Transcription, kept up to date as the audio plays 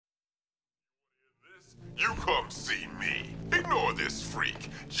You come see me. Ignore this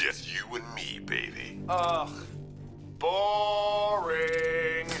freak. Just you and me, baby. Ugh.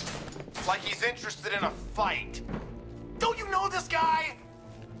 Boring. Like he's interested in a fight. Don't you know this guy?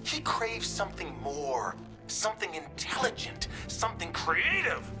 He craves something more. Something intelligent. Something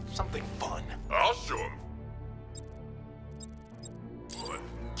creative. Something fun. I'll show him.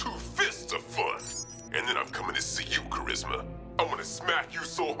 2 fists of fun. And then I'm coming to see you, Charisma. I'm gonna smack you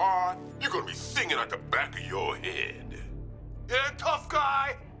so hard, you're gonna be singing at the back of your head. Yeah, tough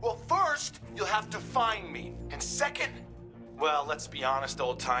guy. Well, first, you'll have to find me. And second, well, let's be honest,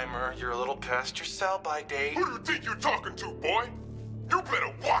 old-timer, you're a little past your sell-by date. Who do you think you're talking to, boy? You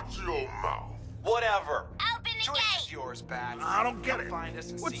better watch your mouth. Whatever. Open the Choice gate. is yours, Bat. I don't get Come it. find us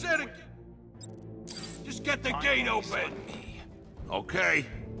and What's see that? you. Just get the Find gate us open. and me. Okay,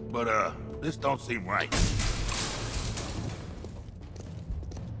 but this don't seem right.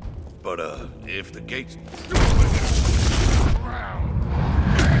 But if the gate's...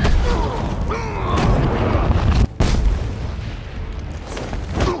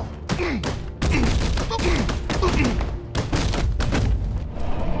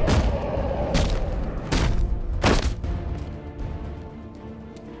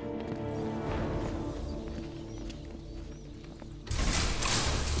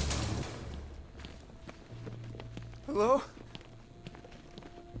 Hello?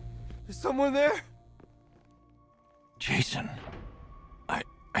 Is someone there? Jason, I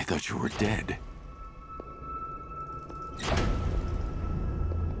thought you were dead.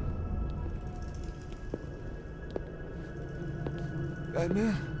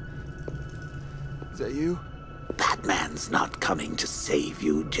 Batman? Is that you? Batman's not coming to save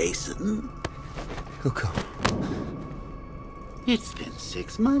you, Jason. He'll come. It's been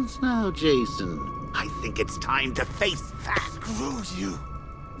 6 months now, Jason. I think it's time to face facts. Screw you!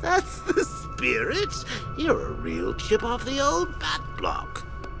 That's the spirit. You're a real chip off the old bat block.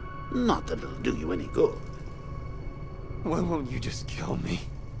 Not that it'll do you any good. Why won't you just kill me?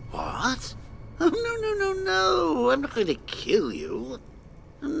 What? Oh, no. I'm not going to kill you.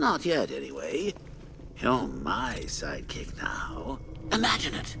 Not yet, anyway. You're my sidekick now.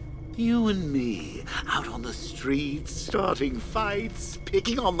 Imagine it. You and me, out on the streets, starting fights,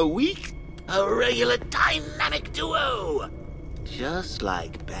 picking on the weak. A regular dynamic duo. Just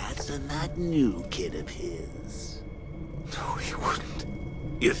like Bats and that new kid of his. No, he wouldn't.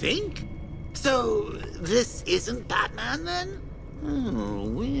 You think? So, this isn't Batman, then? Oh,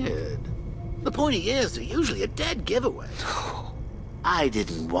 weird. The pointy ears are usually a dead giveaway. No. I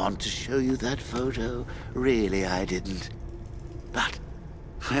didn't want to show you that photo. Really, I didn't. But,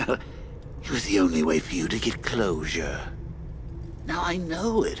 well, it was the only way for you to get closure. Now, I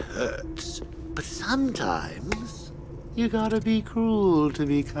know it hurts, but sometimes you gotta be cruel to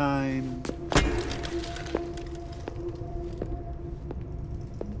be kind.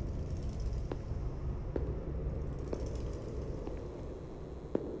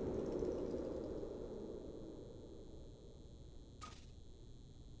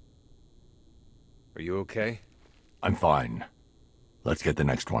 Are you okay? I'm fine. Let's get the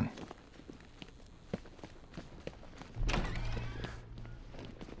next one.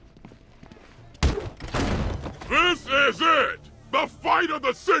 This is it! The fight of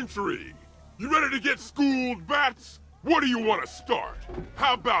the century! You ready to get schooled, Bats? What do you want to start?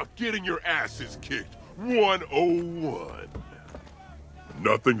 How about getting your asses kicked 101?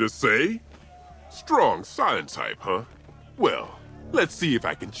 Nothing to say? Strong silent type, huh? Well, let's see if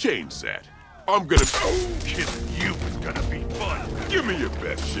I can change that. I'm gonna... Oh, killing you is gonna be fun. Give me your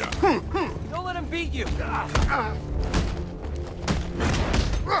best shot. Don't let him beat you!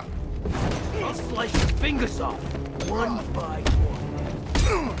 I'll slice your fingers off, one by one.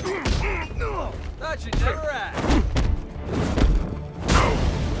 Thought you never asked.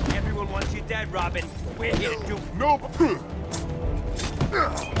 Everyone wants you dead, Robin. We're here to do... Nope.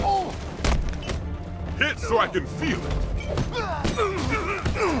 Hit so I can feel it.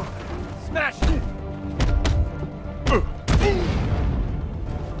 Smash it!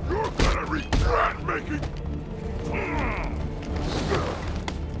 You're gonna regret making...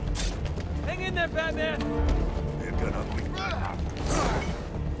 Hang in there, Batman! You're gonna be...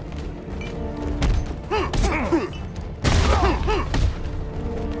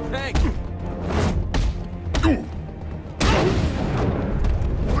 Hey!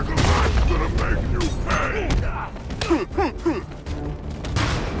 I'm gonna make you pay!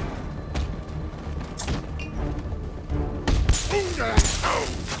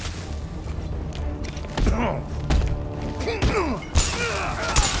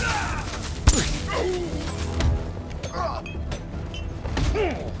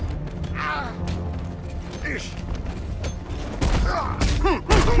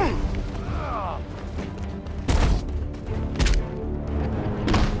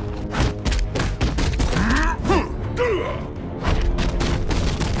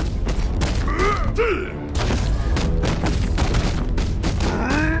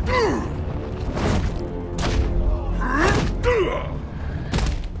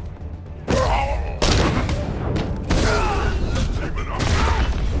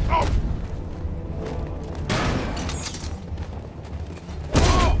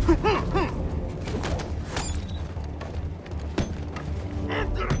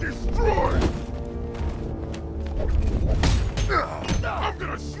 I'm gonna destroy! I'm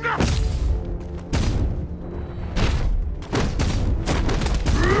gonna snap!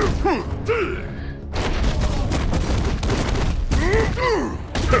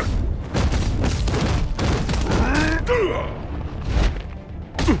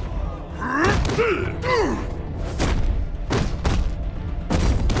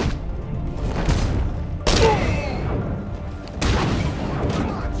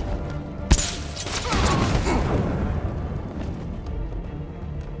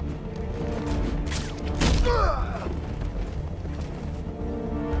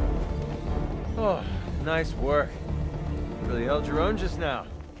 Oh, nice work. Really held your own just now.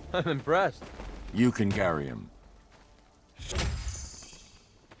 I'm impressed. You can carry him.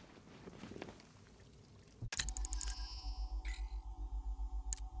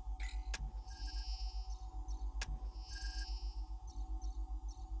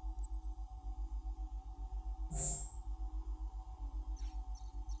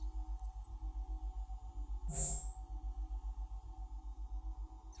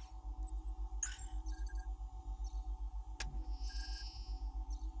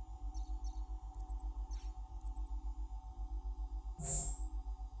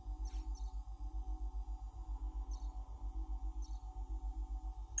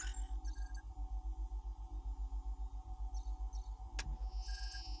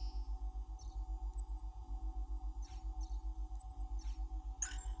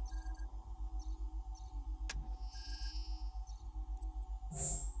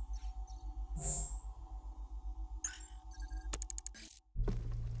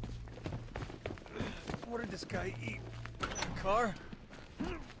 What did this guy eat? Car?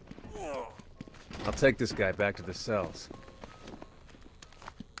 I'll take this guy back to the cells.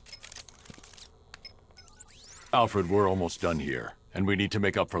 Alfred, we're almost done here, and we need to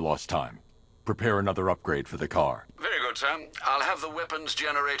make up for lost time. Prepare another upgrade for the car. Very good, sir. I'll have the weapons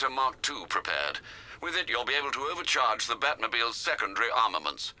generator Mark II prepared. With it, you'll be able to overcharge the Batmobile's secondary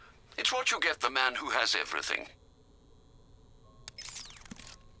armaments. It's what you get the man who has everything.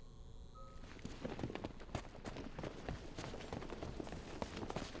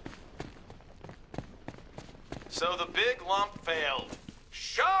 So the big lump failed.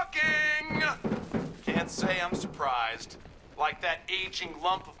 Shocking! Can't say I'm surprised. Like that aging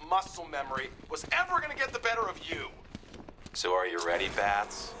lump of muscle memory was ever gonna get the better of you. So are you ready,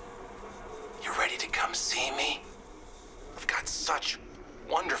 Bats? You ready to come see me? I've got such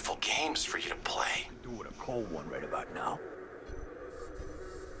wonderful games for you to play. Doing a cold one right about now.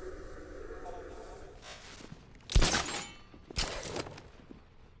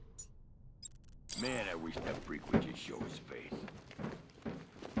 Man, I wish that freak would just show his face.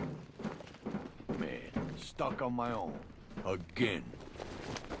 Man, stuck on my own. Again.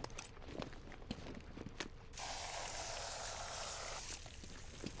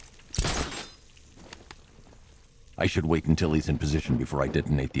 I should wait until he's in position before I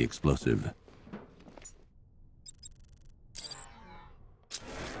detonate the explosive.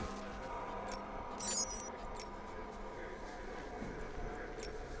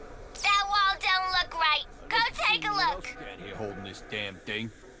 That wall don't look right. Go take a look. Stand here holding this damn thing.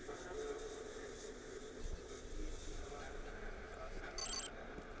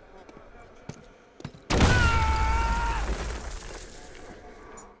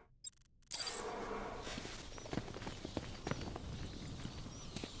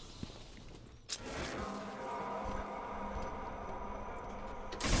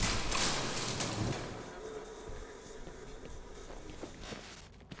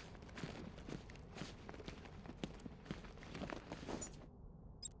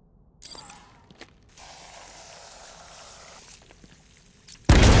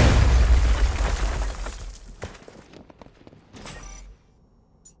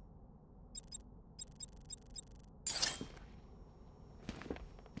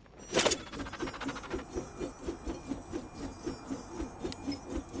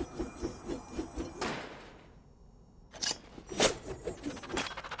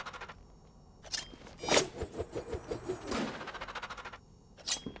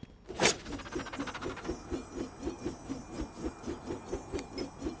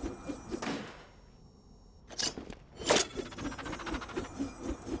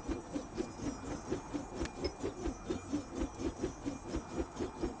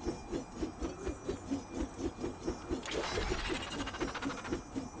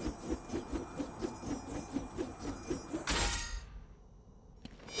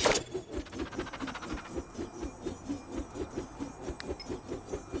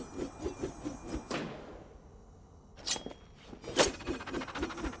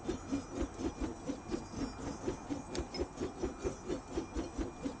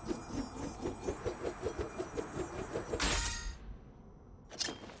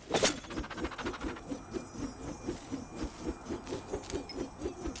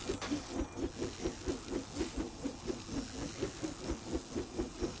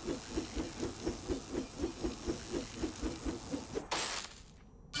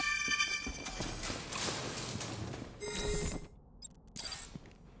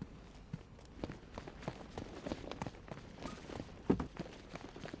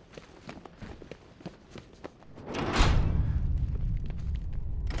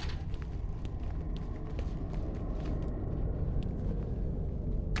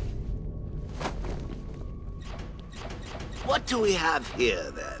 do we have here,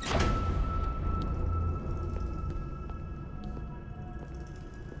 then?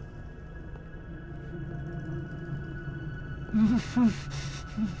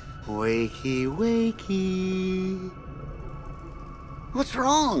 Wakey, wakey. What's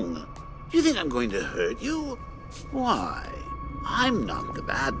wrong? Do you think I'm going to hurt you? Why? I'm not the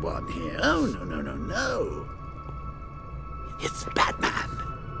bad one here. Oh, no, no, no, no. It's Batman.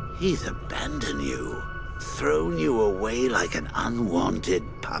 He's abandoned you, thrown you away like an unwanted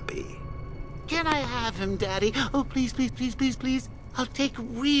puppy. Can I have him, Daddy? Oh, please, please, please, please, please. I'll take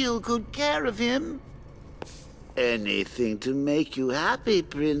real good care of him. Anything to make you happy,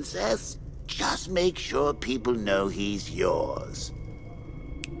 Princess. Just make sure people know he's yours.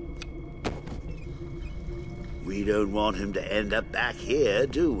 We don't want him to end up back here,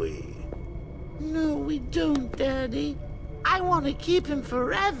 do we? No, we don't, Daddy. I want to keep him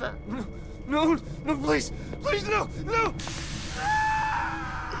forever. No, no, please, please, no, no!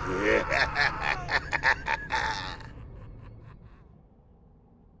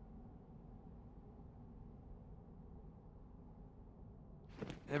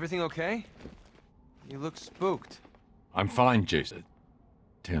 Everything okay? You look spooked. I'm fine, Jason.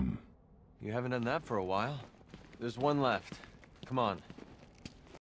 Tim. You haven't done that for a while. There's one left. Come on.